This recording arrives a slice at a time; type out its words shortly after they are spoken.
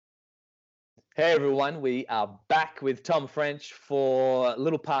Hey everyone, we are back with Tom French for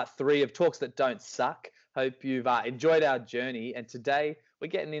little part three of Talks That Don't Suck. Hope you've enjoyed our journey. And today we're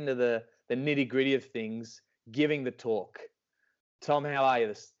getting into the nitty gritty of things, giving the talk. Tom, how are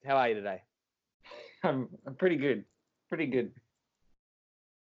you? How are you today? I'm pretty good. Pretty good.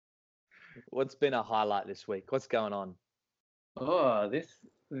 What's been a highlight this week? What's going on? Oh,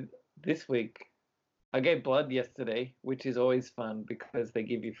 this week I gave blood yesterday, which is always fun because they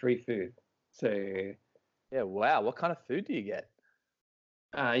give you free food. So Yeah, wow. What kind of food do you get?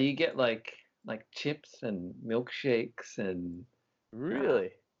 you get like chips and milkshakes and Really?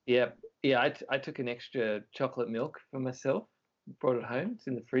 yeah, yeah. I took an extra chocolate milk for myself, brought it home. It's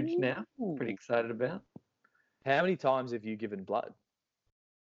in the fridge now. Pretty Ooh. excited about. How many times have you given blood?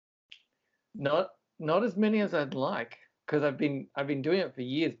 Not as many as I'd like because I've been doing it for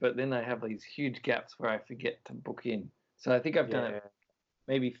years, but then I have these huge gaps where I forget to book in. So I think I've done it Yeah,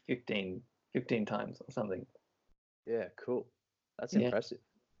 maybe 15 times or something. yeah, cool. That's Yeah, impressive.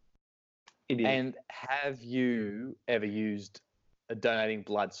 it is. And have you ever used a donating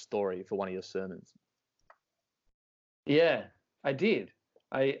blood story for one of your sermons? Yeah, I did.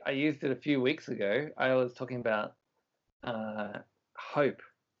 I used it a few weeks ago. I was talking about hope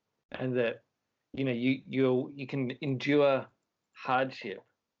and that you can endure hardship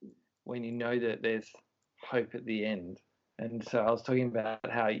when you know that there's hope at the end. And so I was talking about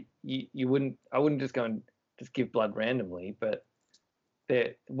how you wouldn't I wouldn't just go and just give blood randomly, but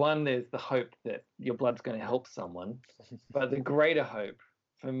there's the hope that your blood's going to help someone, but the greater hope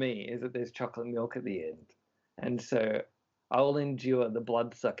for me is that there's chocolate milk at the end, and so I will endure the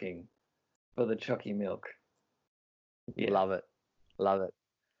blood sucking for the chalky milk. Yeah, Love it. Love it.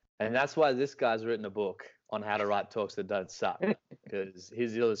 And that's why this guy's written a book on how to write talks that don't suck, because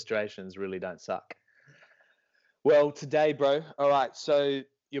his illustrations really don't suck. Well, today, bro, all right, so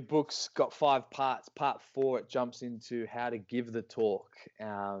your book's got 5 parts. Part 4, it jumps into how to give the talk.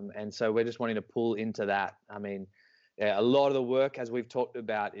 And so we're just wanting to pull into that. I mean, yeah, a lot of the work, as we've talked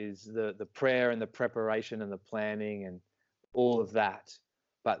about, is the prayer and the preparation and the planning and all of that.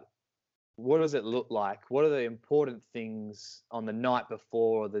 But what does it look like? What are the important things on the night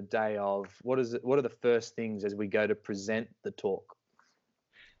before or the day of? What are the first things as we go to present the talk?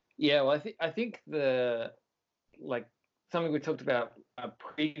 yeah. Well, I think the like something we talked about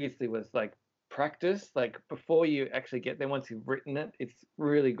previously was like practice. Like before you actually get there, once you've written it, it's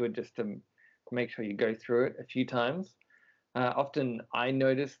really good just to make sure you go through it a few times. Often I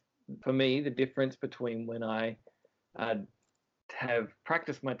notice for me the difference between when I uh, have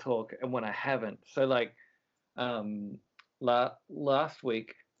practiced my talk and when I haven't. So like um, last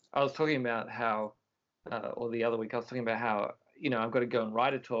week I was talking about how, or the other week I was talking about how I've got to go and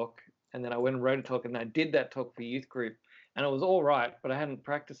write a talk, and then I went and wrote a talk, and I did that talk for youth group, and it was all right, but I hadn't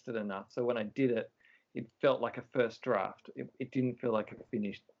practiced it enough. So when I did it, it felt like a first draft. It didn't feel like a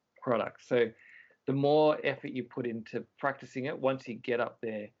finished product. So the more effort you put into practicing it, once you get up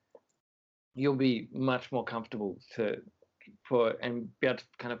there, you'll be much more comfortable and be able to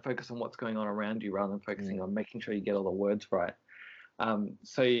kind of focus on what's going on around you rather than focusing on making sure you get all the words right.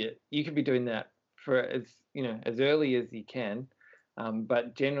 So you could be doing that for as early as you can,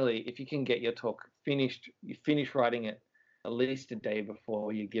 but generally, if you can get your talk finished, you finish writing it at least a day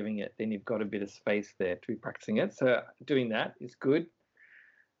before you're giving it, then you've got a bit of space there to be practicing it. So doing that is good.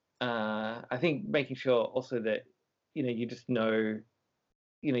 I think making sure also that you just know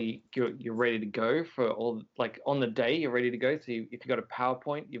you're ready to go for all, like on the day you're ready to go. So if you've got a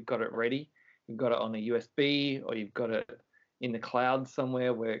PowerPoint, you've got it ready, you've got it on a USB, or you've got it in the cloud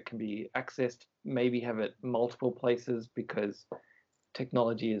somewhere where it can be accessed. Maybe have it multiple places because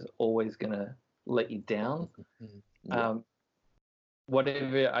technology is always going to let you down. Yeah.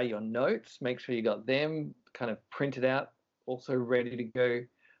 Whatever are your notes, make sure you got them kind of printed out, also ready to go.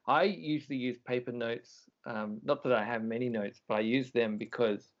 I usually use paper notes. Not that I have many notes, but I use them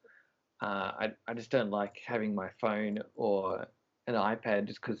because I just don't like having my phone or an iPad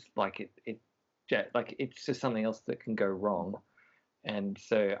just because it's just something else that can go wrong. And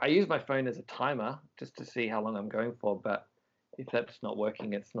so I use my phone as a timer just to see how long I'm going for. But if that's not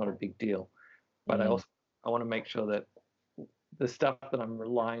working, it's not a big deal. But I want to make sure that the stuff that I'm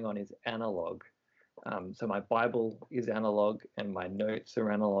relying on is analog. So my Bible is analog and my notes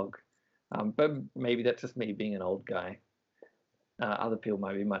are analog. But maybe that's just me being an old guy. Other people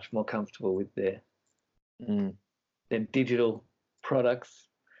might be much more comfortable with their digital products.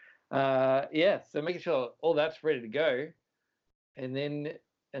 Yeah, so making sure all that's ready to go, and then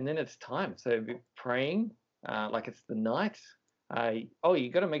it's time. So praying, like it's the night. You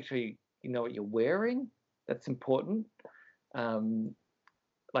got to make sure you know what you're wearing. That's important.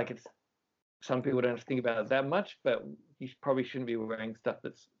 Like some people don't think about it that much, but you probably shouldn't be wearing stuff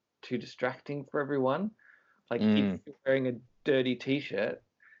that's too distracting for everyone. Like if you're wearing a dirty t-shirt,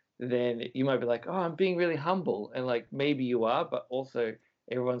 then you might be like, oh, I'm being really humble. And like maybe you are, but also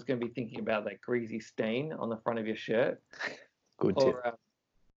everyone's going to be thinking about that greasy stain on the front of your shirt. Good tip. Or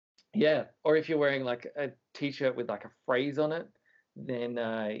yeah, or if you're wearing like a t-shirt with like a phrase on it, then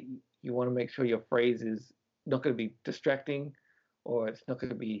you want to make sure your phrase is not going to be distracting, or it's not going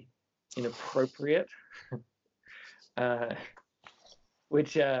to be inappropriate.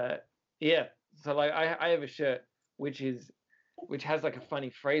 Which yeah, so like I have a shirt which has like a funny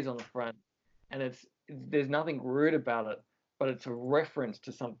phrase on the front, and there's nothing rude about it, but it's a reference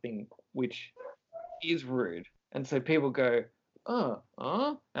to something which is rude, and so people go,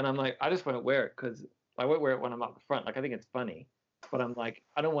 and I'm like, I just won't wear it because I won't wear it when I'm up the front. Like I think it's funny, but I'm like,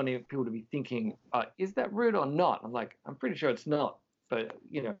 I don't want people to be thinking, is that rude or not? I'm like, I'm pretty sure it's not, but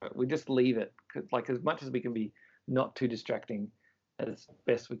we just leave it, cause like as much as we can be not too distracting as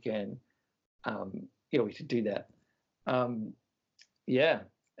best we can, we should do that. Yeah,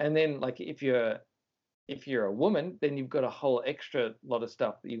 and then like if you're a woman, then you've got a whole extra lot of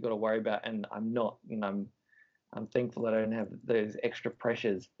stuff that you've got to worry about, and I'm not, and I'm thankful that I don't have those extra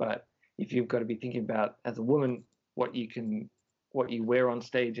pressures. But if you've got to be thinking about as a woman what you wear on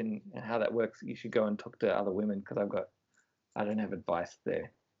stage and how that works, you should go and talk to other women, because I don't have advice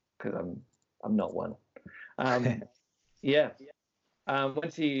there because I'm not one. Yeah.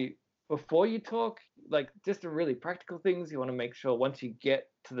 Before you talk, like just the really practical things, you want to make sure once you get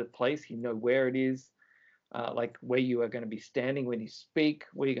to the place, you know where it is, like where you are going to be standing when you speak,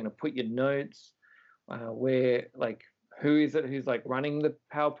 where you're going to put your notes, where like who is it who's like running the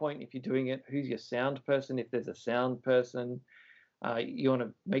PowerPoint if you're doing it, who's your sound person if there's a sound person. You want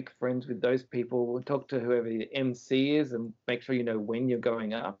to make friends with those people, talk to whoever the MC is, and make sure you know when you're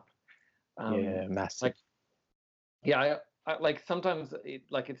going up. Yeah, massive. Like, yeah, I like sometimes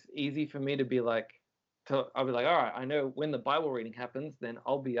it's easy for me to be like, I'll be like, all right, I know when the Bible reading happens, then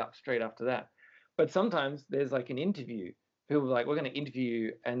I'll be up straight after that. But sometimes there's like an interview. People are like, we're going to interview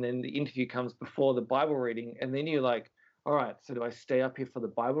you, and then the interview comes before the Bible reading, and then you're like, all right, so do I stay up here for the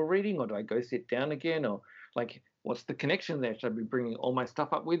Bible reading, or do I go sit down again, or like, what's the connection there? Should I be bringing all my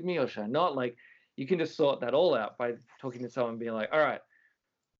stuff up with me, or should I not? Like, you can just sort that all out by talking to someone and being like, all right,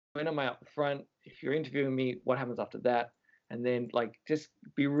 when am I up front? If you're interviewing me, what happens after that? And then like just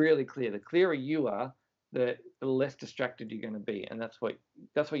be really clear. The clearer you are, the less distracted you're going to be, and that's what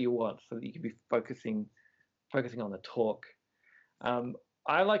you want, so that you can be focusing on the talk.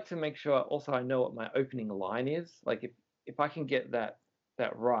 I like to make sure also I know what my opening line is. Like if I can get that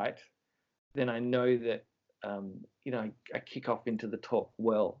right, then I know that I kick off into the talk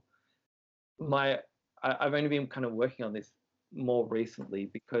well. I've only been kind of working on this more recently,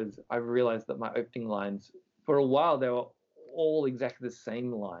 because I've realized that my opening lines, for a while, they were all exactly the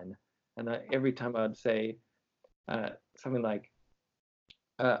same line, and every time I'd say something like,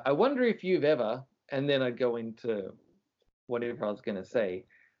 I wonder if you've ever, and then I'd go into whatever I was going to say,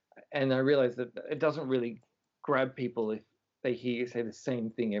 and I realized that it doesn't really grab people if they hear you say the same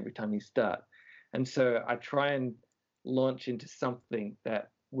thing every time you start. And so I try and launch into something that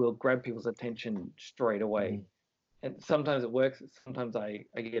will grab people's attention straight away. And sometimes it works, sometimes I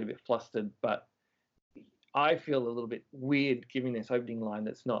get a bit flustered, but I feel a little bit weird giving this opening line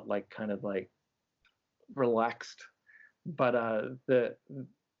that's not like kind of like relaxed. But for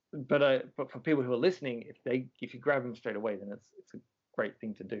people who are listening, if you grab them straight away, then it's a great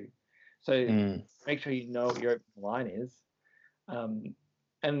thing to do. So make sure you know what your opening line is,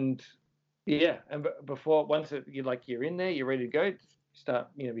 and yeah, and once you're in there, you're ready to go. Start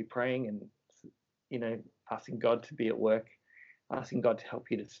be praying and asking God to be at work, asking God to help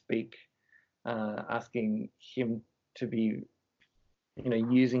you to speak, asking Him to be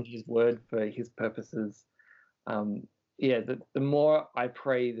using His word for His purposes. The more I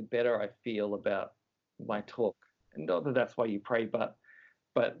pray, the better I feel about my talk. And not that that's why you pray, but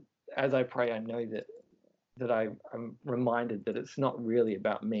as I pray, I know that I'm reminded that it's not really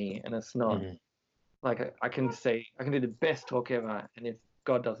about me, and it's not like I can do the best talk ever, and if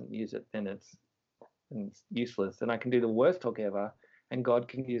God doesn't use it, then it's useless. And I can do the worst talk ever, and God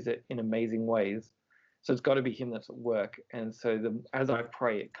can use it in amazing ways. So it's got to be Him that's at work. And so as I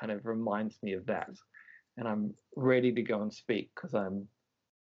pray, it kind of reminds me of that, and I'm ready to go and speak, because I'm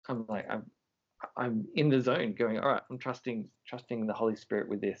in the zone, going, all right, I'm trusting the Holy Spirit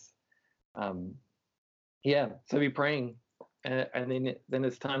with this. So be praying, and then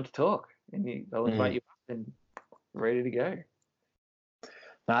it's time to talk, and they'll invite you up and ready to go.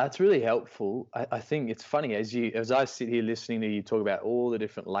 That's really helpful. I think it's funny as I sit here listening to you talk about all the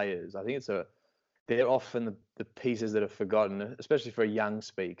different layers. I think they're often the pieces that are forgotten, especially for a young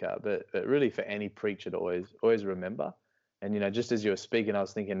speaker, but really for any preacher to always remember. And just as you were speaking, I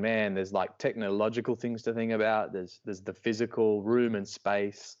was thinking, man, there's like technological things to think about. There's the physical room and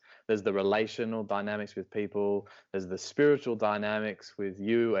space. There's the relational dynamics with people. There's the spiritual dynamics with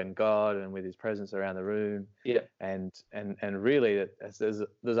you and God and with His presence around the room. Yeah. And really,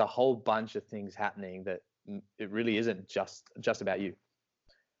 there's a whole bunch of things happening that it really isn't just about you.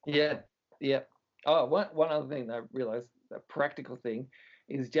 Yeah. Yeah. Oh, one other thing that I realized, a practical thing,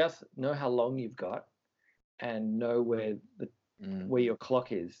 is just know how long you've got and know where your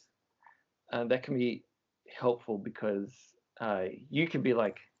clock is. That can be helpful because you could be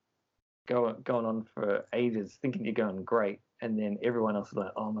like going on for ages thinking you're going great, and then everyone else is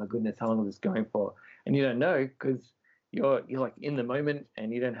like, oh my goodness, how long is this going for? And you don't know because you're like in the moment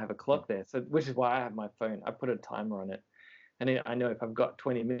and you don't have a clock there. So which is why I have my phone. I put a timer on it, and I know if I've got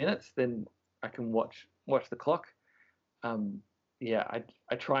 20 minutes, then I can watch the clock. Yeah,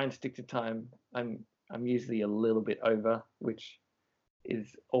 I try and stick to time. I'm usually a little bit over, which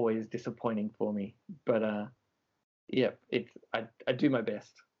is always disappointing for me. But yeah, I do my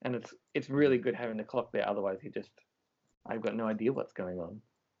best, and it's really good having the clock there. Otherwise, I've got no idea what's going on.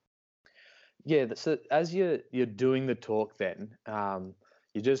 Yeah. So as you're doing the talk, then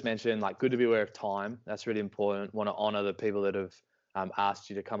you just mentioned like good to be aware of time. That's really important. Want to honor the people that have asked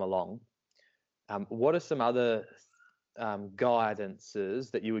you to come along. What are some other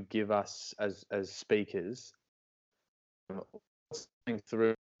guidances that you would give us as speakers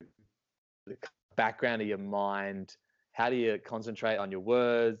through the background of your mind? How do you concentrate on your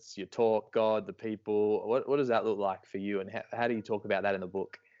words, your talk, God, the people? What does that look like for you, and how do you talk about that in the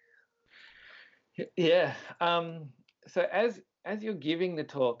book? Yeah. So as you're giving the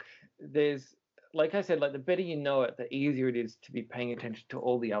talk, there's, like I said, like the better you know it, the easier it is to be paying attention to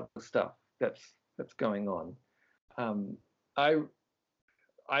all the other stuff that's going on.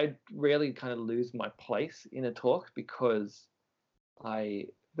 I rarely kind of lose my place in a talk because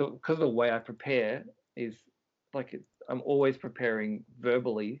because of the way I prepare is like I'm always preparing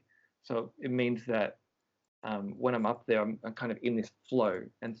verbally, so it means that when I'm up there, I'm kind of in this flow,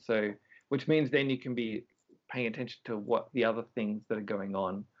 and so which means then you can be paying attention to what the other things that are going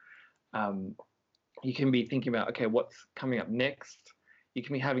on. You can be thinking about, okay, what's coming up next. You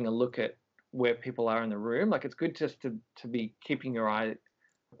can be having a look at where people are in the room. Like it's good just to be keeping your eye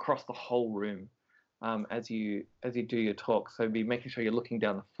across the whole room as you do your talk. So be making sure you're looking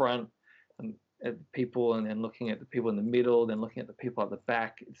down the front and at people, and then looking at the people in the middle, then looking at the people at the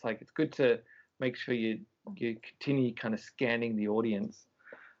back. It's like it's good to make sure you continue kind of scanning the audience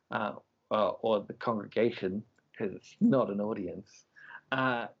or the congregation, because it's not an audience.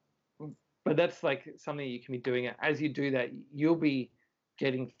 But that's like something you can be doing. As you do that, you'll be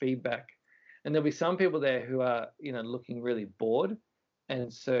getting feedback, and there'll be some people there who are looking really bored.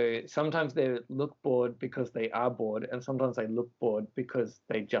 And so sometimes they look bored because they are bored, and sometimes they look bored because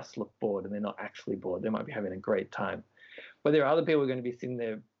they just look bored and they're not actually bored. They might be having a great time. But there are other people who are going to be sitting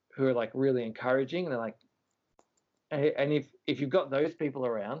there who are like really encouraging, and they're like, and if you've got those people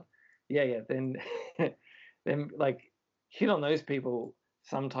around, then then like hit on those people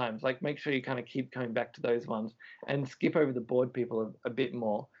sometimes. Like make sure you kind of keep coming back to those ones and skip over the bored people a bit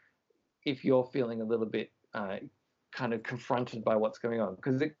more if you're feeling a little bit kind of confronted by what's going on,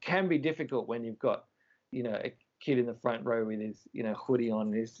 because it can be difficult when you've got a kid in the front row with his hoodie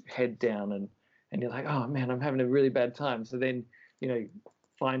on, his head down, and you're like, oh man, I'm having a really bad time. So then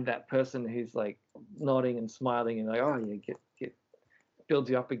find that person who's like nodding and smiling and like, oh yeah, get builds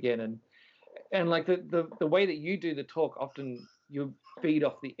you up again. And like the way that you do the talk, often you feed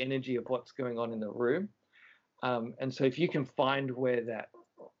off the energy of what's going on in the room. And so if you can find where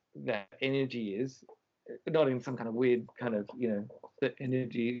that energy is, not in some kind of weird kind of the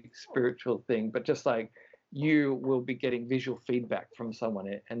energy spiritual thing, but just like you will be getting visual feedback from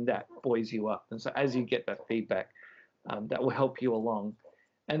someone, and that buoys you up. And so as you get that feedback, that will help you along.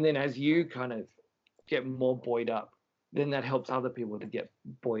 And then as you kind of get more buoyed up, then that helps other people to get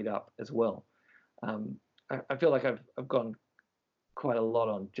buoyed up as well. I feel like I've gone quite a lot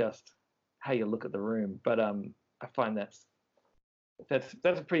on just how you look at the room, but I find that's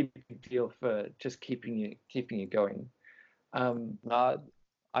a pretty big deal for just keeping you going.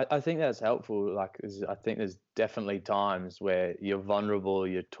 I think that's helpful. Like, I think there's definitely times where you're vulnerable,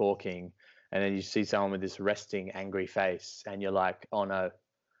 you're talking, and then you see someone with this resting, angry face, and you're like, "Oh no,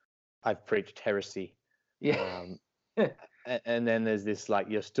 I've preached heresy." Yeah. And then there's this like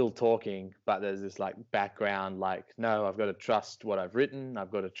you're still talking, but there's this like background like, no, I've got to trust what I've written.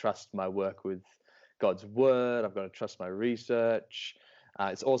 I've got to trust my work with God's word. I've got to trust my research.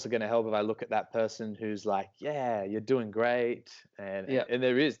 It's also going to help if I look at that person who's like, yeah, you're doing great, Yeah. and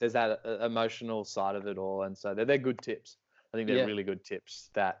there's that emotional side of it all, and so they're good tips. I think they're Yeah. really good tips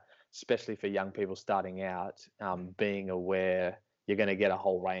that, especially for young people starting out, being aware you're going to get a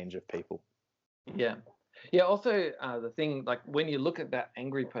whole range of people. Yeah. Yeah. Also, the thing, like when you look at that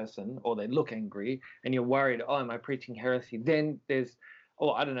angry person or they look angry and you're worried, oh, am I preaching heresy? Then there's,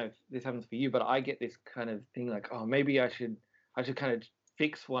 oh, I don't know if this happens for you, but I get this kind of thing like, oh, maybe I should kind of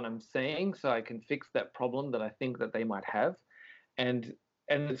fix what I'm saying so I can fix that problem that I think that they might have. And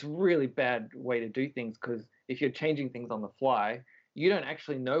it's a really bad way to do things, because if you're changing things on the fly, you don't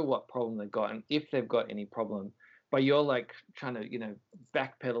actually know what problem they've got and if they've got any problem, but you're like trying to,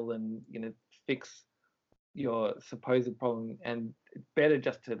 backpedal and, fix your supposed problem. And it's better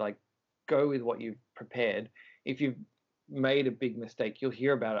just to like go with what you've prepared. If you've made a big mistake, you'll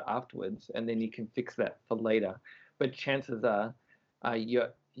hear about it afterwards and then you can fix that for later. But chances are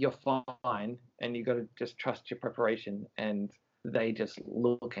you're fine, and you got to just trust your preparation, and they just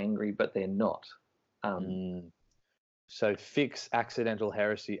look angry but they're not. So fix accidental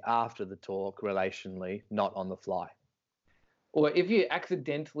heresy after the talk relationally, not on the fly. Or if you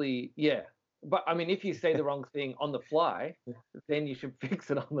accidentally, yeah. But I mean, if you say the wrong thing on the fly, then you should fix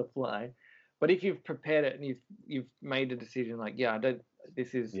it on the fly. But if you've prepared it and you've made a decision like, yeah,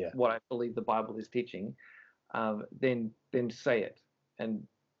 this is what I believe the Bible is teaching, then say it. And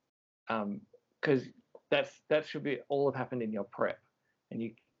because that should be all have happened in your prep, and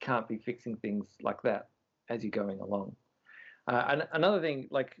you can't be fixing things like that as you're going along. And another thing,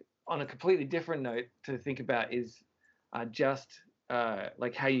 like on a completely different note to think about, is just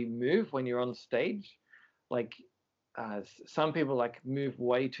like how you move when you're on stage. Like some people like move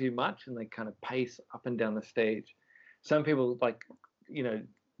way too much and they kind of pace up and down the stage. Some people like,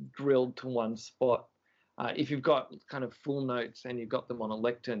 drilled to one spot. If you've got kind of full notes and you've got them on a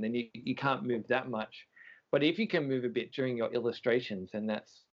lectern, then you can't move that much. But if you can move a bit during your illustrations, then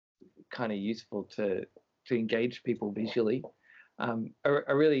that's kind of useful to engage people visually.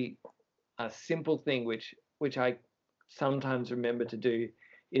 A really simple thing which I sometimes remember to do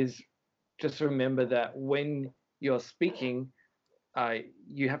is just remember that when you're speaking,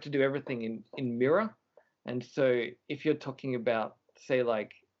 you have to do everything in mirror. And so if you're talking about, say,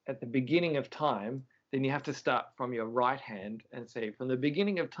 like at the beginning of time, then you have to start from your right hand and say from the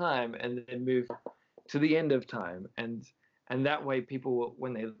beginning of time and then move to the end of time. And that way people,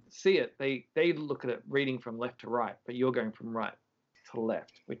 when they see it, they look at it reading from left to right, but you're going from right to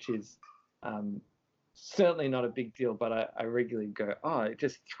left, which is certainly not a big deal, but I regularly go, oh, it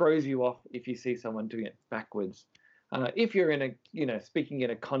just throws you off if you see someone doing it backwards. If you're in a, speaking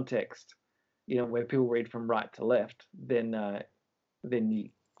in a context, where people read from right to left, then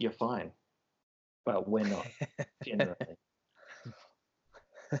you're fine. But we're not generally.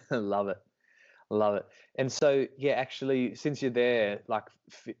 Love it. And so, yeah, actually, since you're there, like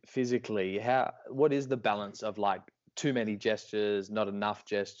physically, what is the balance of like too many gestures, not enough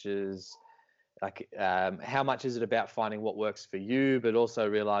gestures? Like, how much is it about finding what works for you, but also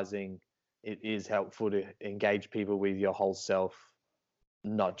realizing it is helpful to engage people with your whole self,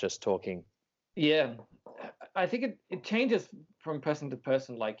 not just talking? Yeah, I think it changes from person to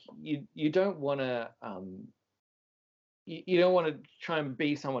person. Like you don't want to you don't want to try and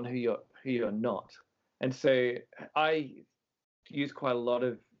be someone who you're not. And so I use quite a lot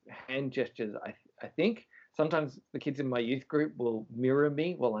of hand gestures. I think sometimes the kids in my youth group will mirror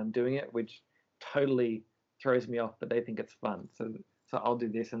me while I'm doing it, which totally throws me off, but they think it's fun. So I'll do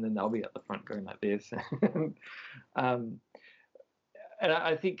this, and then they'll be at the front going like this. And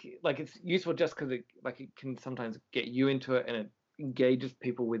I think like it's useful just because it can sometimes get you into it, and it engages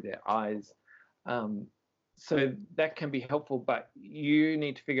people with their eyes. So that can be helpful, but you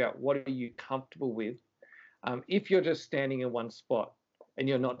need to figure out what are you comfortable with. If you're just standing in one spot and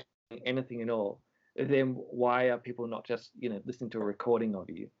you're not doing anything at all, then why are people not just listening to a recording of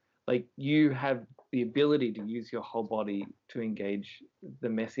you? Like you have the ability to use your whole body to engage the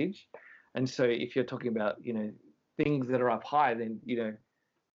message. And so if you're talking about things that are up high, then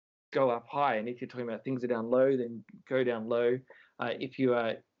go up high. And if you're talking about things that are down low, then go down low. If you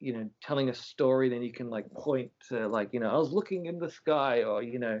are telling a story, then you can like point to like I was looking in the sky, or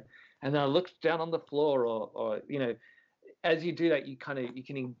and then I looked down on the floor, or as you do that, you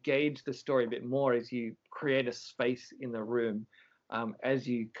can engage the story a bit more as you create a space in the room, as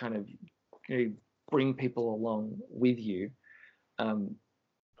you kind of bring people along with you.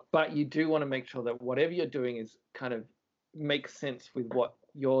 But you do want to make sure that whatever you're doing is kind of makes sense with what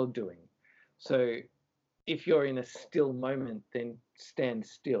you're doing. So if you're in a still moment, then stand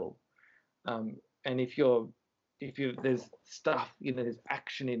still. And if there's stuff, there's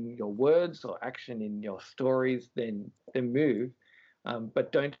action in your words or action in your stories, then move.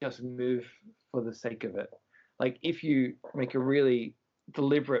 But don't just move for the sake of it. Like if you make a really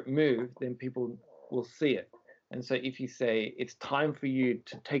deliberate move, then people will see it. And so if you say it's time for you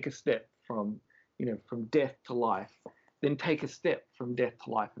to take a step from death to life, then take a step from death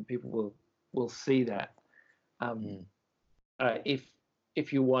to life, and people will see that.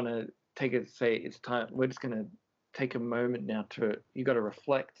 If you want to say it's time, we're just going to take a moment now you got to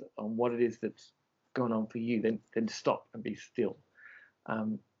reflect on what it is that's going on for you, then stop and be still,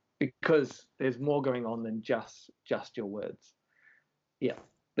 because there's more going on than just your words. Yeah,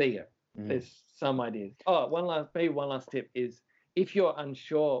 there you go. There's some ideas. Oh, one last tip is, if you're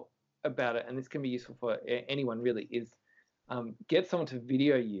unsure about it, and this can be useful for anyone really, is get someone to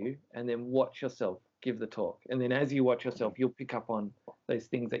video you and then watch yourself give the talk. And then as you watch yourself, you'll pick up on those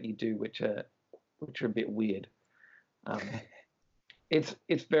things that you do which are a bit weird. It's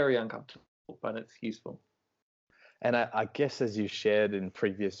very uncomfortable, but it's useful. And I guess, as you shared in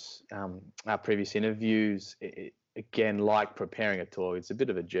our previous interviews, again, like preparing a talk, it's a bit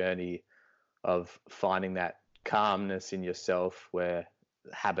of a journey of finding that calmness in yourself where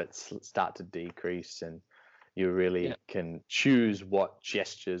habits start to decrease, and you really can choose what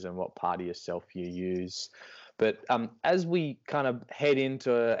gestures and what part of yourself you use. But as we kind of head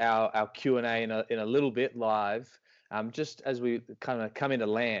into our Q&A in a little bit live, just as we kind of come into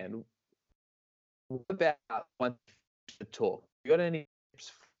land, what about once you finish the talk? You got any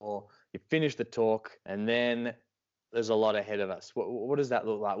tips for you finish the talk and then there's a lot ahead of us? What does that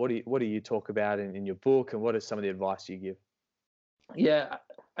look like? What do you talk about in your book, and what is some of the advice you give? Yeah,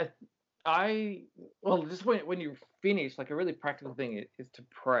 well, just when you finish, like a really practical thing is to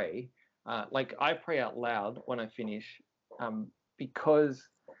pray. Like I pray out loud when I finish, because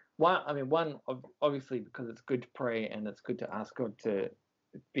obviously because it's good to pray and it's good to ask God to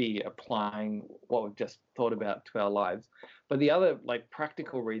be applying what we've just thought about to our lives. But the other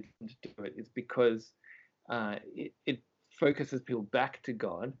practical reason to do it is because it focuses people back to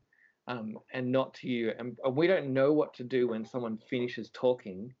God, and not to you. And we don't know what to do when someone finishes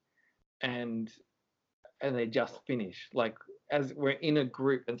talking and they just finish. Like, as we're in a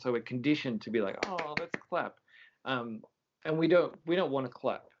group, and so we're conditioned to be like, oh, let's clap, and we don't want to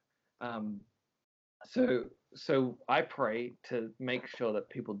clap. So I pray to make sure that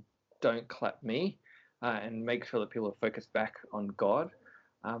people don't clap me, and make sure that people are focused back on God.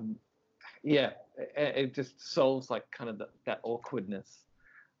 It just solves kind of that awkwardness.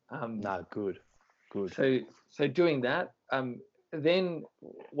 No, good. So doing that, then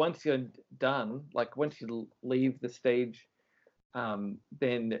once you're done, once you leave the stage,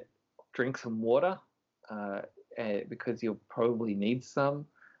 then drink some water, because you'll probably need some.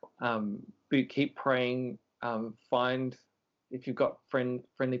 But keep praying. Find, if you've got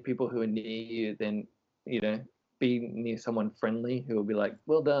friendly people who are near you, then be near someone friendly who will be like,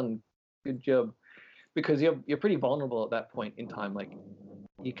 well done, good job, because you're pretty vulnerable at that point in time. Like,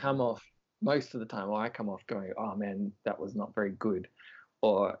 you come off most of the time, or I come off going, oh man, that was not very good,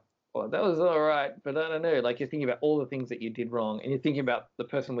 or that was all right, but I don't know. Like, you're thinking about all the things that you did wrong, and you're thinking about the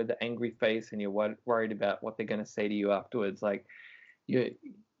person with the angry face, and you're worried about what they're going to say to you afterwards. Like,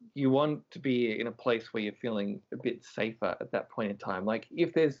 you want to be in a place where you're feeling a bit safer at that point in time. Like,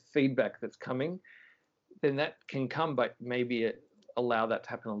 if there's feedback that's coming, then that can come, but maybe allow that to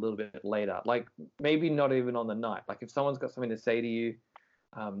happen a little bit later. Like, maybe not even on the night. Like, if someone's got something to say to you,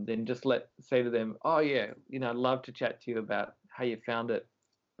 then just say to them, oh yeah, I'd love to chat to you about how you found it,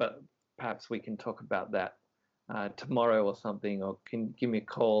 but perhaps we can talk about that tomorrow or something, or can give me a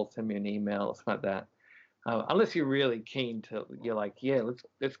call, send me an email or something like that. Unless you're really keen you're like, yeah,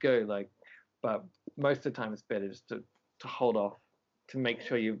 let's go. Like, but most of the time it's better just to hold off, to make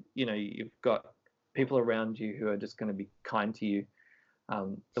sure you've got people around you who are just going to be kind to you,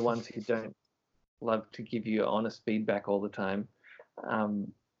 the ones who don't love to give you honest feedback all the time,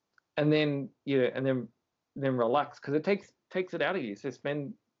 and then relax, because it takes it out of you. So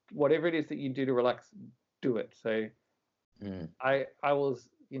spend whatever it is that you do to relax, do it. So I was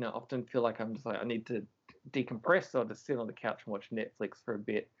often feel like I'm just like, I need to decompress, or just sit on the couch and watch Netflix for a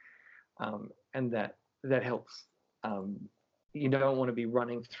bit, and that helps. You don't want to be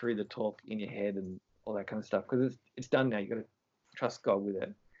running through the talk in your head and all that kind of stuff, because it's done now. You got to trust God with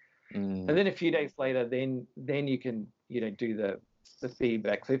it. And then a few days later, then you can do the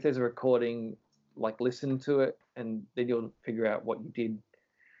feedback. So if there's a recording, listen to it, and then you'll figure out what you did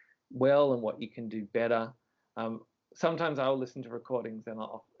well and what you can do better. sometimes I'll listen to recordings and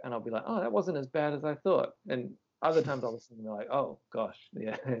I'll be like, oh, that wasn't as bad as I thought. And other times I'll listen and be like, oh gosh,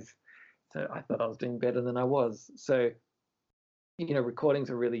 yeah, so I thought I was doing better than I was. So, recordings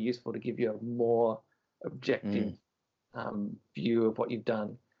are really useful to give you a more objective view of what you've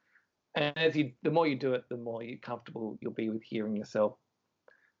done. And the more you do it, the more comfortable you'll be with hearing yourself.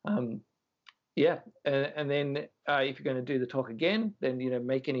 Yeah, and then if you're going to do the talk again, then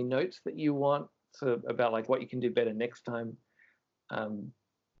make any notes that you want, so about like what you can do better next time, and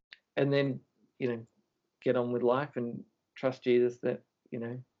then get on with life and trust Jesus that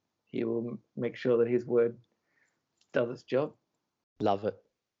He will make sure that His word does its job. Love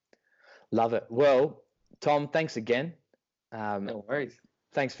it. Well, Tom, thanks again. No worries.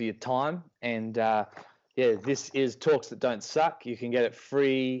 Thanks for your time. And this is Talks That Don't Suck. You can get it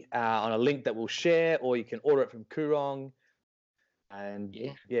free on a link that we'll share, or you can order it from Koorong. And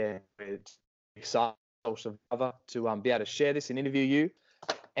it's excited to be able to share this and interview you.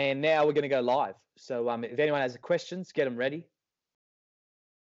 And now we're going to go live. So if anyone has questions, get them ready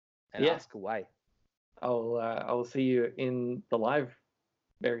and ask away. I'll see you in the live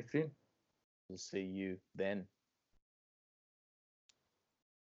very soon. We'll see you then.